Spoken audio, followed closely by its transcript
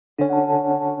Feels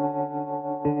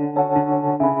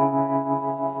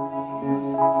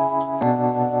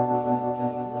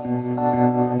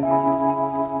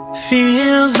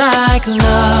like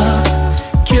love,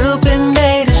 Cupid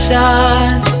made a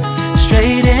shot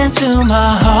straight into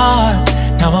my heart.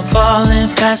 Now I'm falling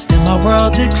fast and my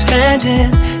world's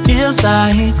expanding. Feels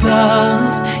like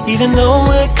love, even though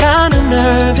we're kinda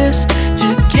nervous.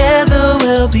 Together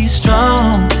we'll be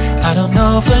strong. I don't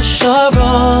know for sure,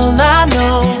 all I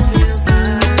know.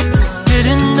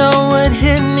 Didn't know what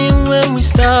hit me when we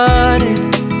started.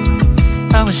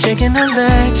 I was shaking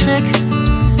electric,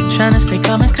 trying to stay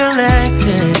calm and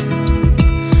collected.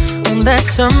 On that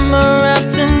summer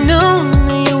afternoon,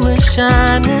 you were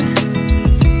shining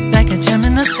like a gem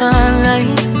in the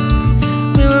sunlight.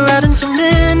 We were out until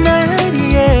midnight,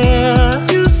 yeah.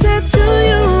 You said, do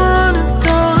you wanna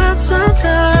go out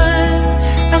sometime?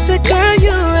 I said, girl,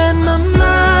 you read my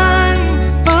mind.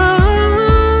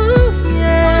 Oh,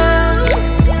 yeah.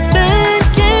 Then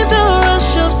came the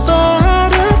rush of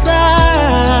butterflies,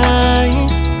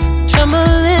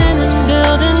 trembling and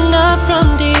building up from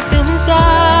deep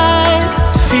inside.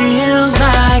 Feels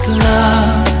like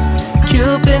love,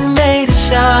 Cupid made a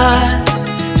shot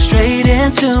straight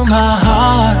into my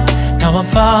heart. Now I'm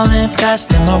falling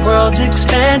fast and my world's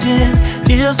expanding.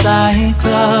 Feels like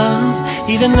love,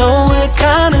 even though we're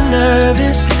kinda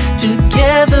nervous.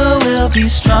 Together we'll be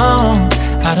strong.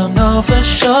 I don't know for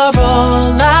sure,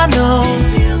 all I know.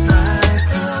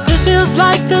 This feels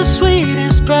like the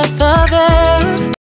sweetest breath of air.